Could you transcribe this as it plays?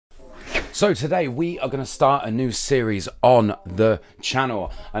So today we are going to start a new series on the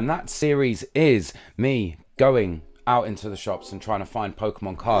channel, and that series is me going out into the shops and trying to find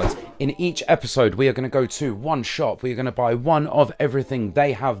Pokemon cards. In each episode we are going to go to one shop, we are going to buy one of everything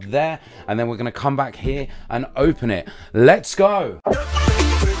they have there, and then we're going to come back here and open it. Let's go!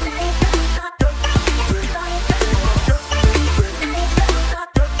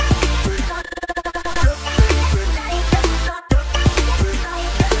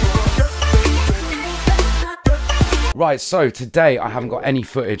 Right, so today I haven't got any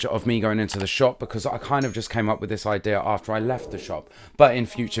footage of me going into the shop because I kind of just came up with this idea after I left the shop. But in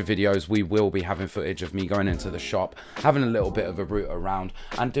future videos we will be having footage of me going into the shop, having a little bit of a route around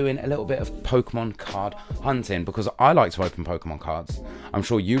and doing a little bit of Pokemon card hunting, because I like to open Pokemon cards. I'm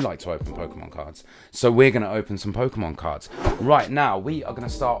sure you like to open Pokemon cards. So we're going to open some Pokemon cards. Right now we are going to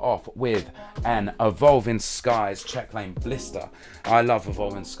start off with an Evolving Skies Check Lane Blister. I love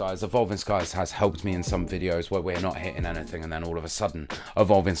Evolving Skies. Evolving Skies has helped me in some videos where we're not hitting anything and then all of a sudden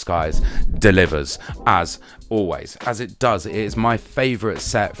Evolving Skies delivers, as always, as it does. It is my favorite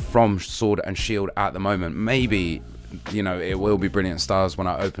set from Sword and Shield at the moment. Maybe, you know, it will be Brilliant Stars when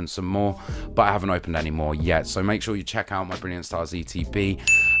I open some more, but I haven't opened any more yet. So make sure you check out my Brilliant Stars ETB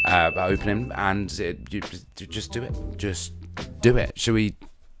opening, and you just do it. Just do it. Should we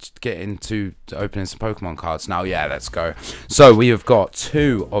get into opening some Pokemon cards now? Yeah, let's go. So we have got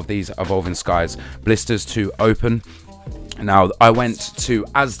two of these Evolving Skies blisters to open. Now I went to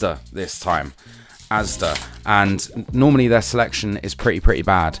ASDA this time, ASDA, and normally their selection is pretty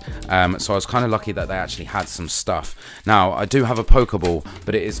bad, so I was kind of lucky that they actually had some stuff. Now I do have a Pokeball,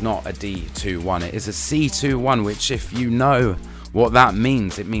 but it is not a D21, it is a C21, which, if you know what that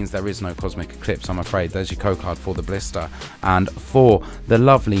means, it means there is no Cosmic Eclipse, I'm afraid. There's your code card for the blister, and for the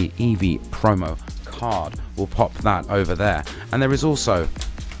lovely Eevee promo card, we'll pop that over there. And there is also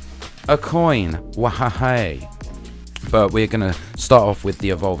a coin, wahahay. But we're going to start off with the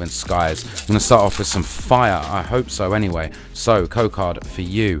Evolving Skies. I'm going to start off with some fire, I hope so anyway. So, code card for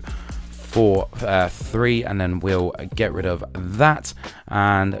you for 3, and then we'll get rid of that.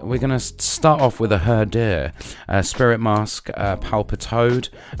 And we're going to start off with a Herder, a Spirit Mask, a Palpitoad,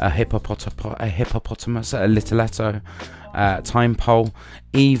 a Hippopotamus, a Littletto, Time Pole,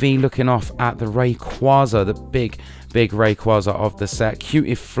 Eevee looking off at the Rayquaza, the big Rayquaza of the set,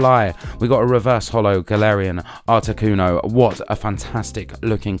 Cutifly. We got a reverse holo Galarian Articuno. What a fantastic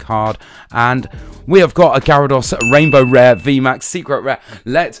looking card. And we have got a Gyarados Rainbow Rare VMAX Secret Rare.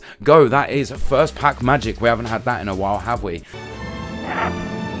 Let's go. That is first pack magic. We haven't had that in a while, have we?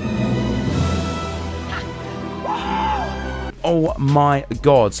 Oh my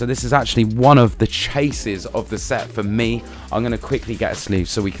god, so this is actually one of the chases of the set for me. I'm going to quickly get a sleeve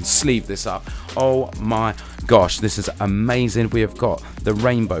so we can sleeve this up. Oh my gosh, this is amazing. We have got the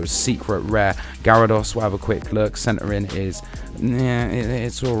Rainbow Secret Rare Gyarados. We'll have a quick look. Centering is, yeah,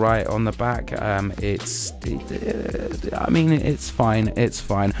 it's all right on the back. I mean, it's fine.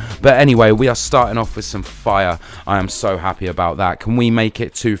 But anyway, we are starting off with some fire. I am so happy about that. Can we make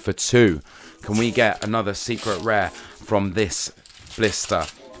it 2 for 2? Can we get another Secret Rare from this blister?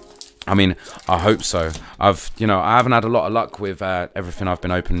 I mean, I hope so. I haven't had a lot of luck with everything I've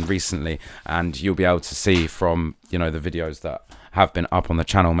been opening recently, and you'll be able to see from, you know, the videos that have been up on the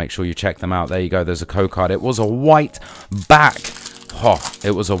channel. Make sure you check them out. There you go. There's a code card. It was a white back. Oh,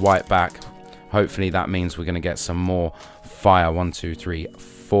 it was a white back. Hopefully that means we're going to get some more fire. 1, 2, 3,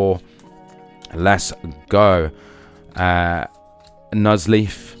 4. Let's go.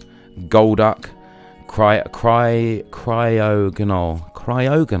 Nuzleaf, Golduck, Cryogonal,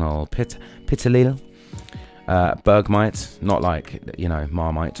 Pitilil, Bergmite, not like, you know,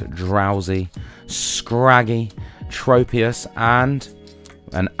 Marmite, Drowsy, Scraggy, Tropius, and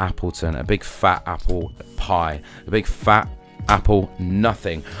an Appleton, a big fat apple pie, a big fat apple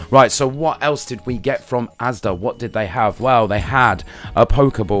nothing. Right, so what else did we get from ASDA? What did they have? Well, they had a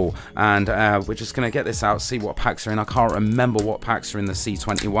Pokeball, and we're just going to get this out, see what packs are in. I can't remember what packs are in the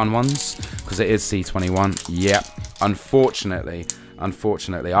C21 ones, because it is C21. Yep, unfortunately,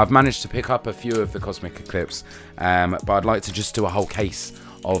 I've managed to pick up a few of the Cosmic Eclipse, but I'd like to just do a whole case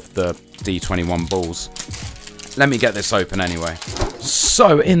of the D21 balls. Let me get this open anyway.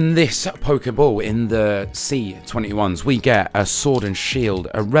 So in this Pokeball, in the C21s, we get a Sword and Shield,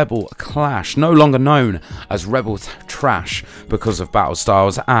 a Rebel Clash, no longer known as Rebel Trash because of battle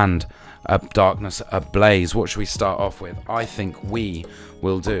styles, and a Darkness Ablaze. What should we start off with? I think we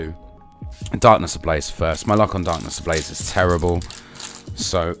will do Darkness Ablaze first. My luck on Darkness Ablaze is terrible,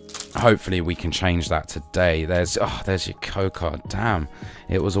 so hopefully we can change that today. There's your code card. Damn,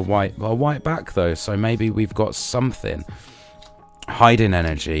 it was a white back though, so maybe we've got something. Hiding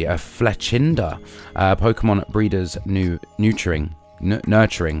Energy, a Fletchinder, Pokemon Breeders Nurturing, not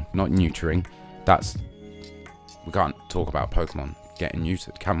neutering. We can't talk about Pokemon getting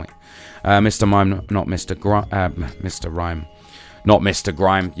neutered, can we? Mr. Mime, not Mr. Mr. Rhyme. Not Mr.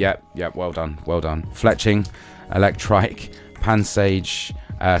 Grime. Yep, well done, well done. Fletching, Electrike, Pansage,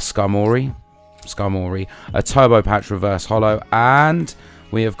 Skarmory, a Turbo Patch Reverse Holo, and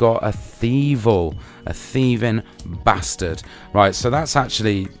we have got a Thievul, a thieving bastard. Right, so that's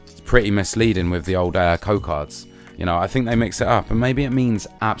actually pretty misleading with the old Co-cards. You know, I think they mix it up, and maybe it means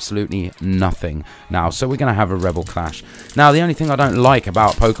absolutely nothing now. So we're going to have a Rebel Clash. Now, the only thing I don't like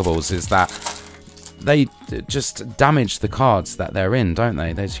about Pokeballs is that they just damage the cards that they're in, don't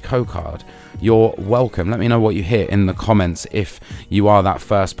they? There's your Co-card. You're welcome. Let me know what you hit in the comments if you are that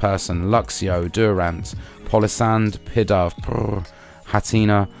first person. Luxio, Durant, Polisand, Pidove,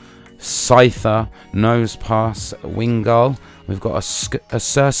 Hatina, Scyther, Nosepass, Wingull. We've got a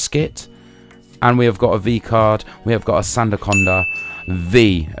Surskit. And we have got a V card. We have got a Sandaconda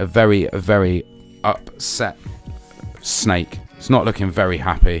V. A very upset snake. It's not looking very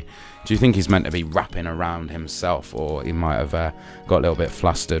happy. Do you think he's meant to be wrapping around himself, or he might have got a little bit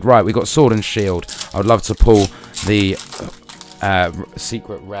flustered? Right, we got Sword and Shield. I would love to pull the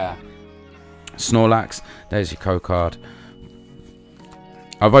secret rare Snorlax. There's your Co-card.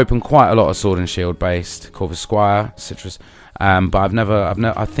 I've opened quite a lot of Sword and Shield based Corvusquire, Citrus, but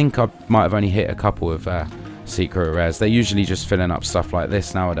I think I might have only hit a couple of secret rares. They're usually just filling up stuff like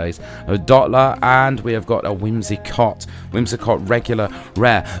this nowadays. A Dottler, and we have got a Whimsicott regular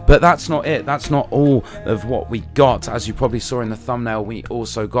rare. But that's not it. That's not all of what we got. As you probably saw in the thumbnail, we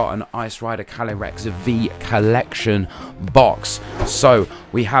also got an Ice Rider Calyrex V collection box. So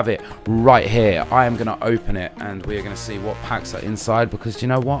we have it right here. I am going to open it, and we are going to see what packs are inside, because do you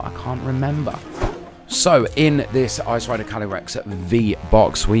know what? I can't remember. So, in this Ice Rider Calyrex V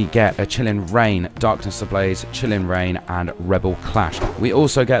box, we get a Chilling Reign, Darkness Ablaze, Chilling Reign, and Rebel Clash. We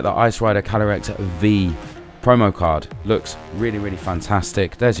also get the Ice Rider Calyrex V promo card. Looks really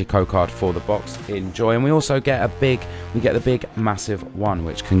fantastic. There's your Co-card for the box. Enjoy. And we also get the big massive one,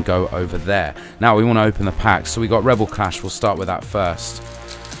 which can go over there. Now, we want to open the packs. So, we got Rebel Clash. We'll start with that first.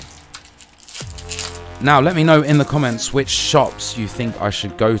 Now, let me know in the comments which shops you think I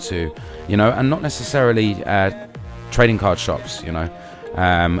should go to, you know, and not necessarily trading card shops, you know.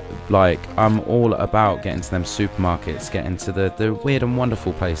 Like, I'm all about getting to them supermarkets, getting to the weird and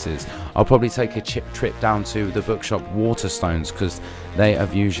wonderful places. I'll probably take a trip down to the bookshop Waterstones, because they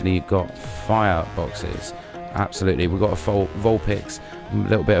have usually got fire boxes. Absolutely. We've got a Vulpix, a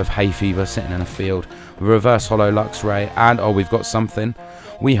little bit of hay fever sitting in a field, reverse holo Luxray, and oh, we've got something.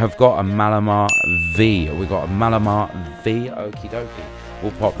 We have got a Malamar V. We've got a Malamar V. Okie dokie.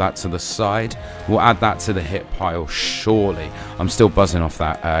 We'll pop that to the side. We'll add that to the hit pile, surely. I'm still buzzing off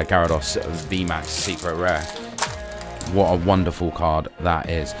that Gyarados VMAX Secret Rare. What a wonderful card that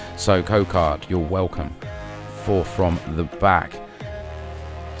is. So, Co-card, you're welcome. 4 from the back.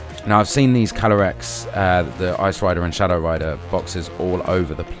 Now, I've seen these Calyrex, the Ice Rider and Shadow Rider boxes all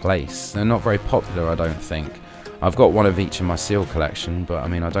over the place. They're not very popular, I don't think. I've got one of each in my seal collection, but I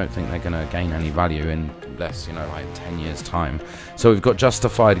mean, I don't think they're going to gain any value in less, you know, like 10 years' time. So we've got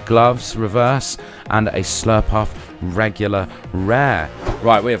Justified Gloves, reverse, and a Slurpuff regular rare.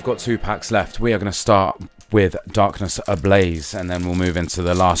 Right, we have got 2 packs left. We are going to start with Darkness Ablaze, and then we'll move into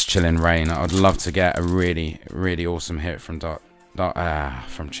the last Chilling Reign. I would love to get a really awesome hit from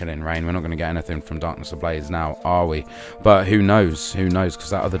from Chilling Reign. We're not going to get anything from Darkness Ablaze now, are we? But who knows? Who knows?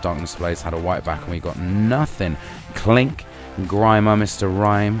 Because that other Darkness Ablaze had a white back, and we got nothing. Clink, Grimer, Mr.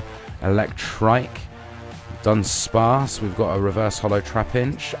 Rhyme, Electrike, Dunsparce. We've got a reverse holo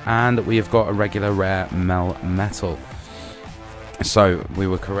Trapinch, and we have got a regular rare Melmetal. So we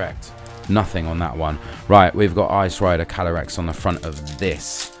were correct. Nothing on that one. Right, we've got Ice Rider Calyrex on the front of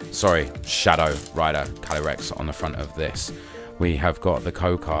this. Sorry, Shadow Rider Calyrex on the front of this. We have got the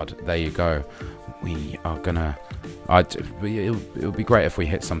Co-card. There you go. We are gonna... it would be great if we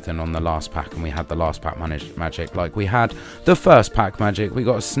hit something on the last pack, and we had the last pack magic like we had the first pack magic. We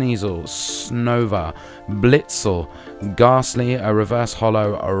got a Sneasel, Snova, Blitzel, Ghastly, a reverse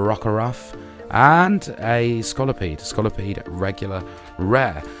holo, a Rockruff, and a Scolipede regular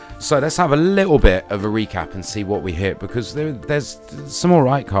rare. So let's have a little bit of a recap and see what we hit, because there's some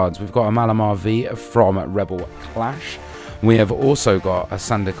alright cards. We've got a Malamar V from Rebel Clash. We have also got a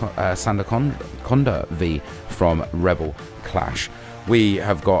Sandaconda V from Rebel Clash. We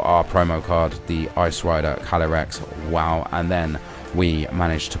have got our promo card, the Ice Rider Calyrex. Wow. And then we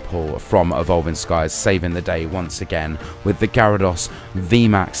managed to pull from Evolving Skies, saving the day once again with the Gyarados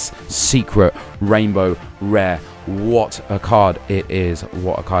VMAX Secret Rainbow Rare. What a card it is.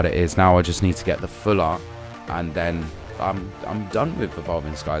 What a card it is. Now I just need to get the full art, and then I'm done with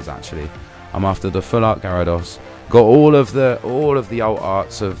Evolving Skies. Actually, I'm after the full art Gyarados. Got all of the alt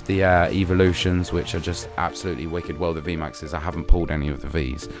arts of the evolutions, which are just absolutely wicked. Well, the VMAXs, I haven't pulled any of the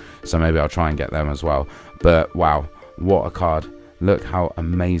Vs, so maybe I'll try and get them as well. But wow, what a card. Look how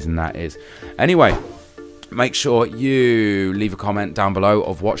amazing that is. Anyway, make sure you leave a comment down below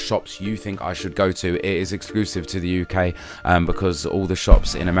of what shops you think I should go to. It is exclusive to the UK, because all the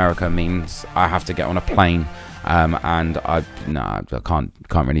shops in America means I have to get on a plane, and I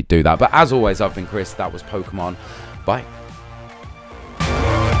can't really do that. But as always, I've been Chris. That was Pokemon. Bye.